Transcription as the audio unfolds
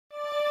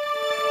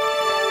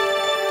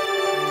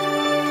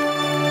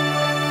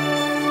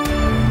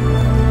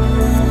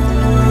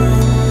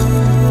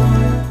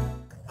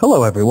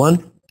Hello everyone.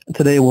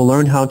 Today we'll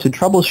learn how to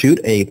troubleshoot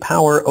a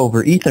Power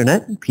over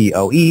Ethernet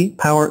PoE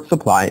power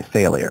supply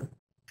failure.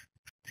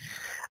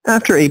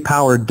 After a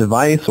powered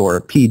device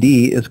or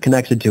PD is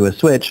connected to a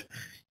switch,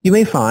 you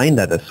may find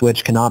that a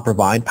switch cannot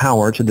provide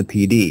power to the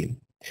PD.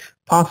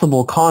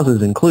 Possible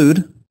causes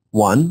include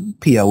 1.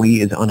 PoE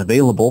is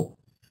unavailable.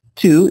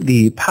 2.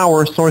 The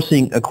power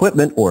sourcing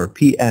equipment or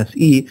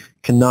PSE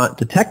cannot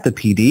detect the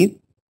PD.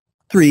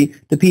 3.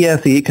 The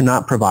PSE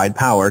cannot provide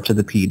power to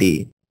the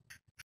PD.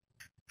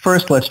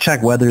 First, let's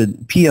check whether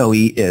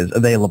PoE is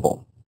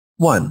available.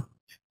 1.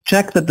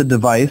 Check that the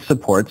device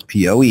supports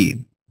PoE.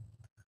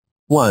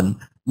 1.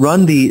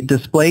 Run the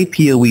display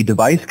PoE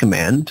device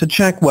command to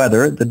check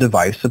whether the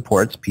device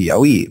supports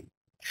PoE.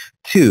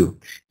 2.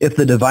 If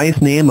the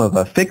device name of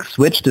a fixed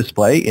switch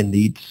display in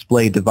the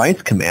display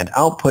device command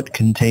output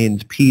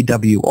contains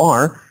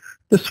PWR,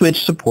 the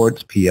switch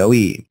supports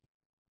PoE.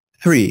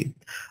 3.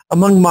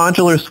 Among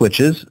modular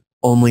switches,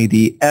 only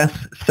the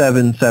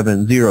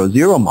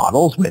S7700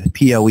 models with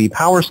PoE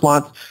power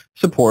slots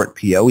support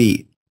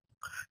PoE.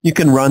 You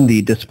can run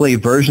the display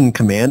version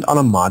command on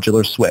a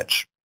modular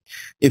switch.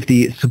 If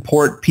the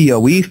support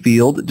PoE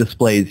field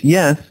displays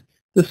yes,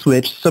 the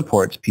switch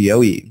supports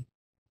PoE.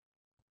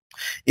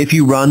 If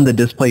you run the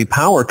display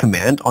power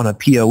command on a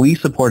PoE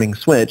supporting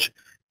switch,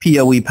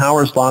 PoE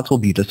power slots will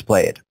be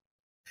displayed.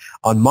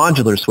 On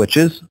modular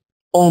switches,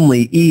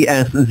 only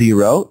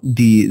ES0,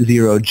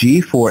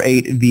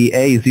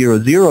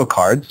 D0G48VA00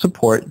 cards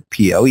support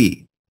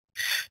PoE.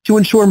 To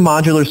ensure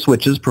modular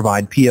switches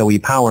provide PoE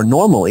power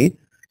normally,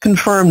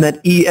 confirm that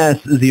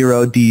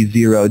ES0,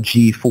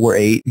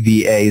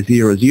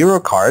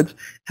 D0G48VA00 cards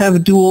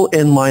have dual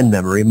inline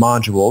memory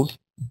modules,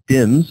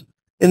 DIMMs,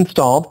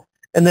 installed,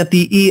 and that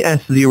the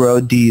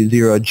ES0,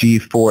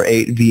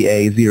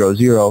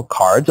 D0G48VA00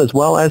 cards as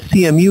well as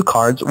CMU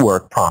cards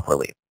work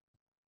properly.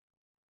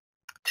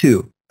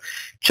 2.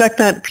 Check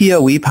that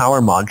PoE power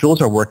modules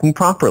are working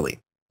properly.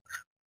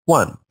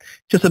 1.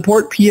 To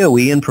support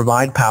PoE and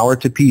provide power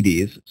to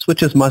PDs,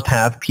 switches must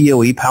have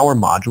PoE power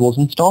modules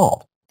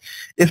installed.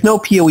 If no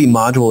PoE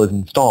module is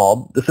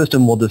installed, the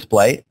system will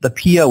display the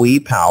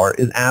PoE power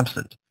is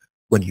absent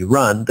when you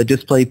run the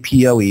display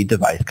PoE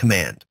device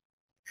command.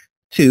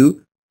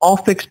 2. All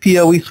fixed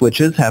PoE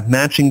switches have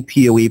matching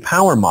PoE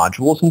power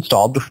modules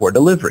installed before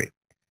delivery.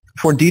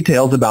 For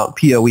details about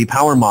PoE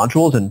power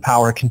modules and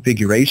power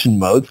configuration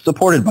modes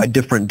supported by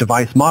different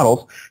device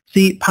models,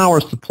 see Power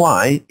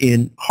Supply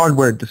in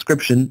Hardware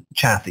Description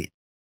Chassis.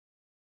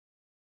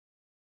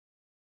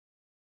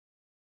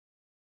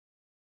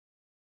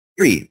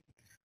 3.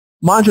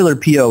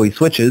 Modular PoE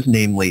switches,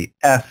 namely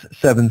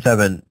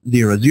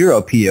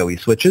S7700 PoE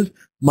switches,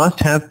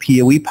 must have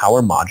PoE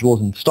power modules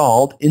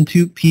installed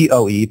into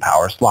PoE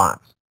power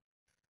slots.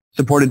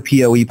 Supported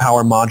PoE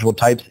power module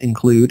types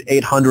include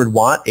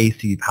 800-watt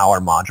AC power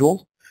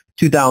modules,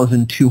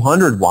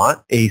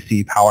 2,200-watt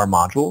AC power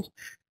modules,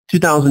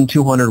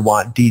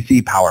 2,200-watt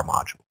DC power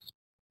modules.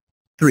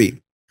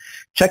 3.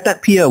 Check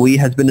that PoE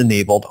has been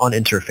enabled on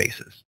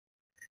interfaces.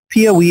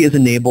 PoE is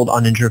enabled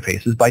on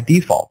interfaces by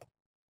default.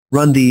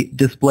 Run the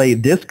display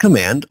this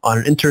command on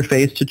an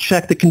interface to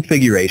check the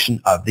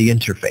configuration of the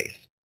interface.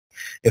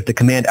 If the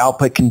command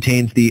output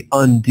contains the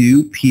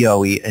undo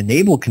PoE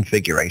enable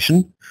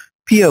configuration,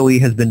 PoE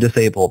has been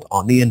disabled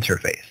on the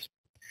interface.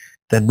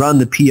 Then run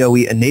the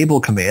PoE enable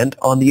command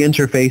on the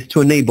interface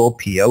to enable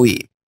PoE.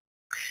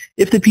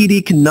 If the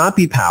PD cannot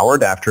be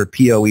powered after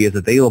PoE is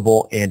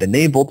available and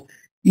enabled,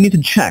 you need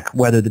to check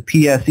whether the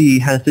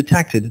PSE has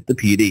detected the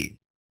PD.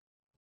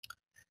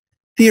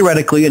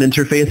 Theoretically, an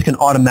interface can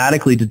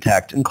automatically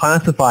detect and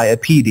classify a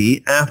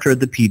PD after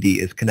the PD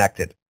is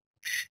connected.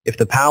 If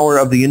the power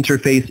of the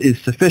interface is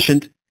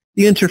sufficient,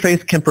 the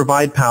interface can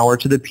provide power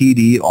to the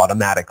PD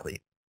automatically.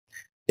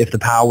 If the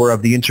power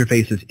of the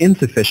interface is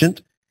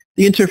insufficient,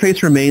 the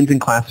interface remains in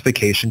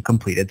classification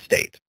completed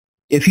state.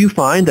 If you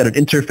find that an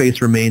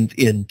interface remains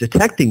in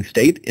detecting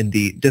state in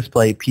the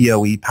display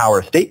PoE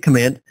power state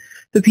command,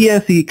 the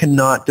PSE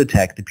cannot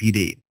detect the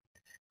PD.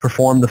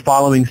 Perform the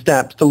following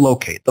steps to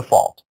locate the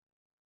fault.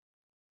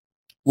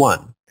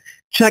 1.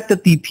 Check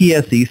that the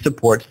PSE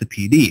supports the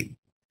PD.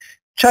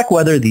 Check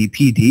whether the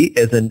PD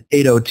is an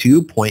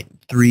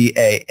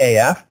 802.3a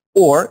AF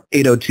or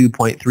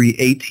 802.3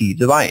 AT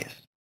device.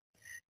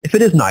 If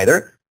it is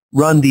neither,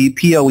 run the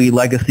PoE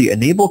legacy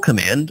enable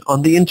command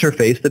on the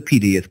interface the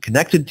PD is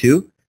connected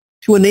to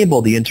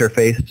enable the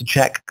interface to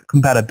check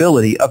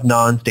compatibility of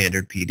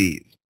non-standard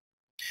PDs.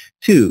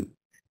 2.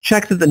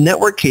 Check that the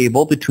network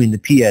cable between the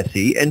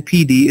PSE and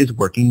PD is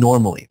working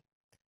normally.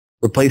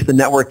 Replace the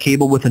network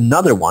cable with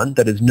another one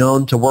that is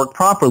known to work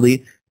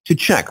properly to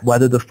check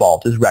whether the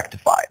fault is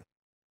rectified.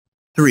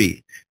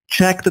 3.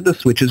 Check that the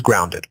switch is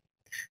grounded.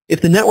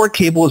 If the network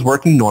cable is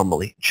working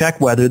normally, check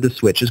whether the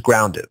switch is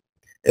grounded.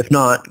 If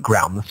not,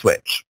 ground the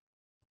switch.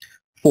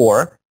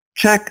 4.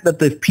 Check that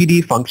the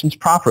PD functions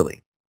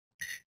properly.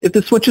 If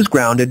the switch is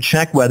grounded,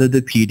 check whether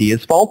the PD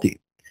is faulty.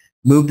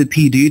 Move the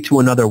PD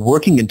to another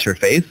working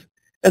interface,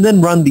 and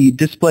then run the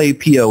display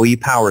PoE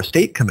power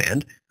state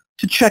command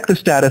to check the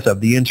status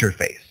of the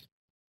interface.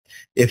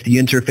 If the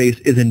interface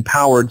is in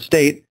powered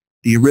state,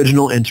 the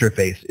original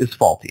interface is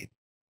faulty.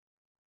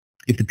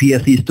 If the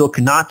PSE still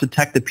cannot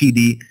detect the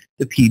PD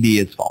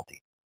is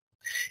faulty.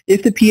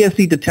 If the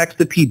PSE detects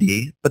the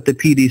PD, but the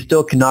PD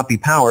still cannot be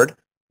powered,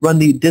 run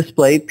the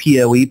display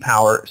PoE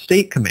power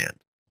state command.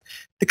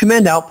 The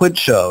command output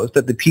shows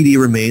that the PD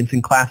remains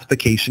in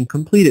classification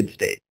completed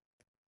state.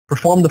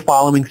 Perform the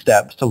following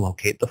steps to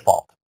locate the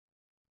fault.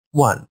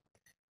 1.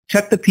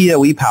 Check the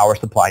PoE power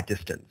supply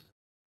distance.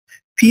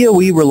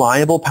 PoE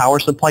reliable power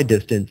supply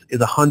distance is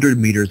 100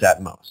 meters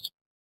at most.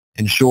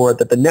 Ensure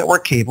that the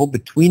network cable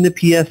between the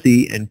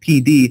PSE and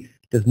PD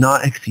does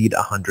not exceed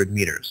 100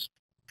 meters.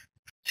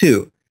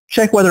 2.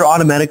 Check whether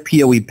automatic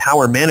PoE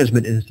power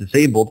management is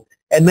disabled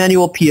and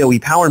manual PoE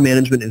power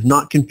management is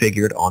not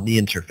configured on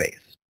the interface.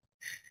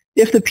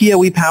 If the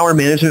PoE power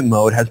management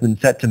mode has been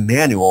set to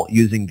manual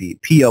using the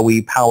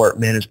PoE power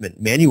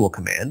management manual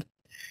command,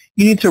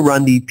 you need to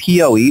run the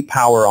PoE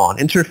power on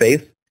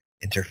interface,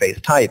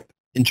 interface type,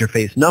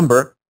 interface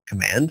number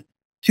command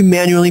to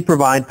manually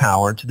provide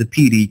power to the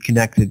PD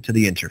connected to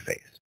the interface.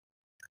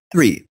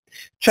 3.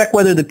 Check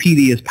whether the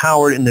PD is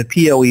powered in the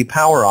PoE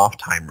power off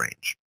time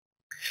range.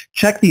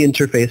 Check the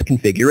interface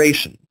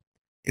configuration.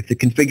 If the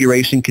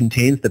configuration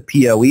contains the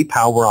PoE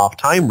power off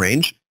time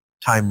range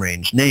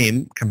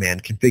name,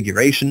 command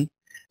configuration,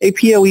 a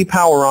PoE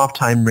power off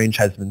time range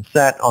has been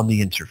set on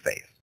the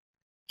interface.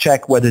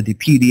 Check whether the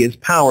PD is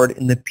powered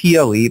in the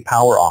PoE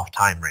power off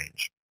time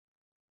range.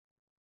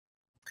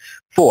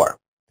 4.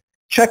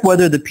 Check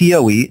whether the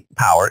PoE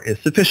power is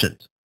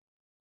sufficient.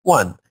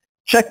 1.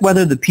 Check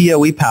whether the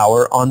PoE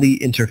power on the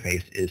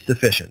interface is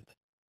sufficient.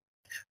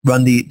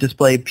 Run the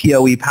display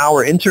PoE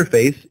power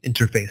interface,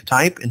 interface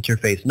type,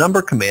 interface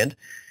number command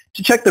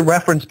to check the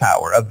reference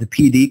power of the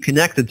PD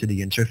connected to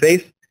the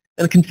interface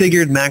and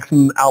configured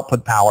maximum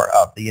output power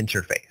of the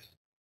interface.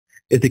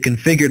 If the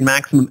configured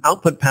maximum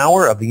output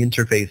power of the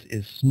interface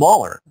is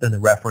smaller than the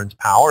reference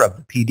power of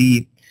the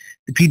PD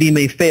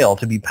may fail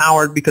to be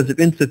powered because of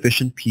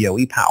insufficient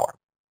PoE power.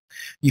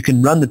 You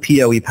can run the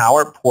PoE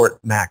power port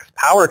max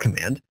power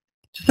command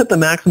to set the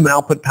maximum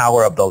output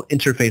power of the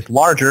interface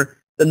larger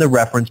than the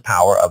reference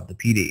power of the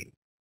PD.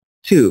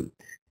 2.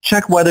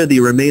 Check whether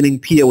the remaining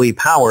PoE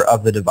power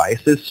of the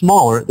device is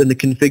smaller than the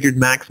configured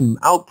maximum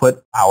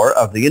output power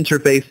of the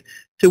interface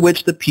to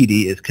which the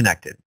PD is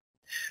connected.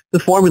 The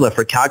formula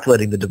for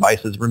calculating the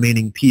device's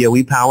remaining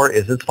PoE power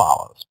is as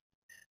follows.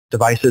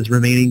 Device's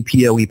remaining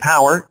PoE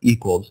power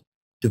equals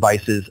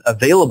device's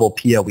available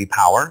PoE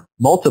power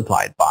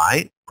multiplied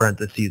by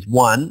parentheses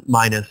 1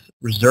 minus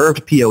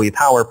reserved PoE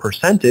power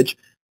percentage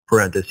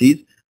parentheses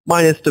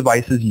minus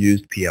device's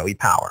used PoE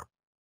power.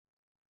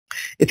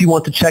 If you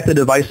want to check the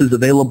device's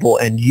available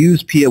and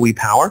used PoE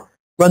power,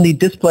 run the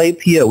display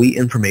PoE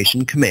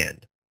information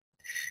command.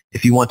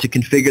 If you want to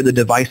configure the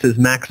device's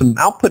maximum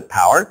output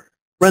power,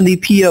 run the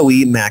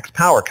PoE max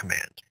power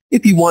command.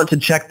 If you want to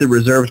check the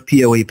reserved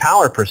PoE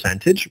power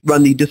percentage,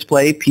 run the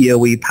display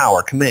PoE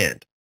power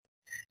command.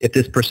 If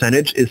this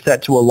percentage is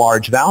set to a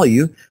large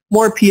value,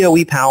 more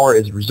PoE power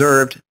is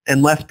reserved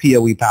and less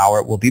PoE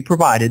power will be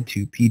provided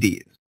to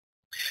PDs.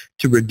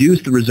 To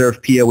reduce the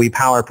reserved PoE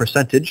power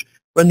percentage,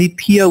 run the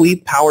PoE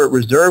power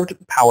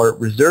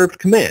reserved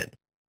command.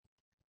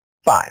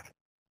 5.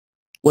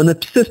 When the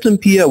system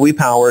PoE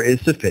power is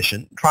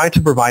sufficient, try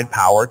to provide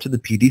power to the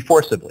PD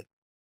forcibly.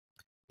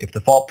 If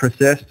the fault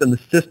persists and the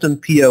system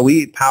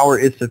PoE power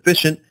is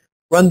sufficient,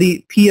 run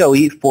the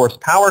PoE force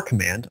power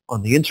command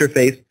on the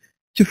interface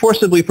to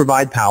forcibly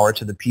provide power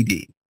to the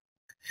PD.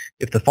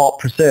 If the fault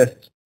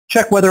persists,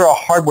 check whether a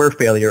hardware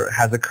failure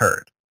has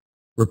occurred.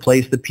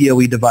 Replace the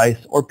PoE device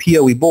or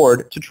PoE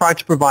board to try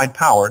to provide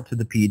power to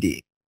the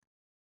PD.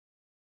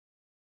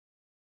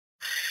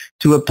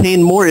 To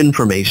obtain more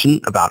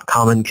information about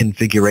common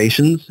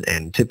configurations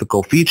and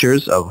typical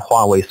features of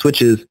Huawei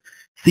switches,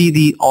 see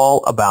the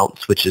All About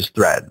Switches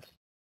threads.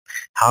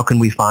 How can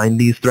we find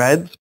these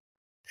threads?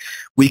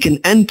 We can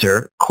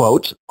enter,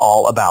 quote,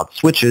 all about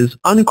switches,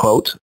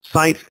 unquote,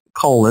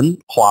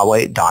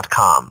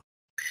 site:/Huawei.com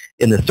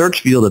in the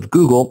search field of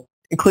Google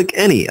and click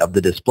any of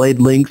the displayed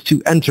links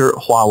to enter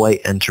Huawei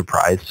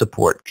Enterprise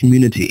Support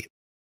Community.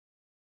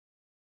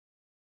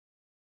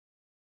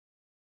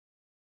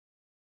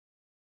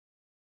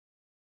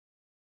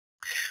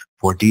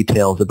 For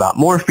details about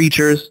more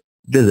features,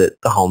 visit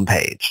the home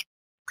page.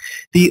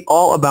 The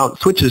All About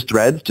Switches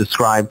threads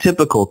describe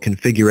typical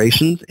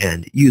configurations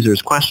and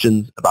users'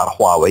 questions about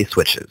Huawei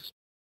switches.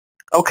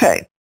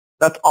 Okay,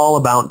 that's all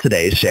about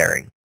today's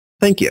sharing.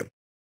 Thank you.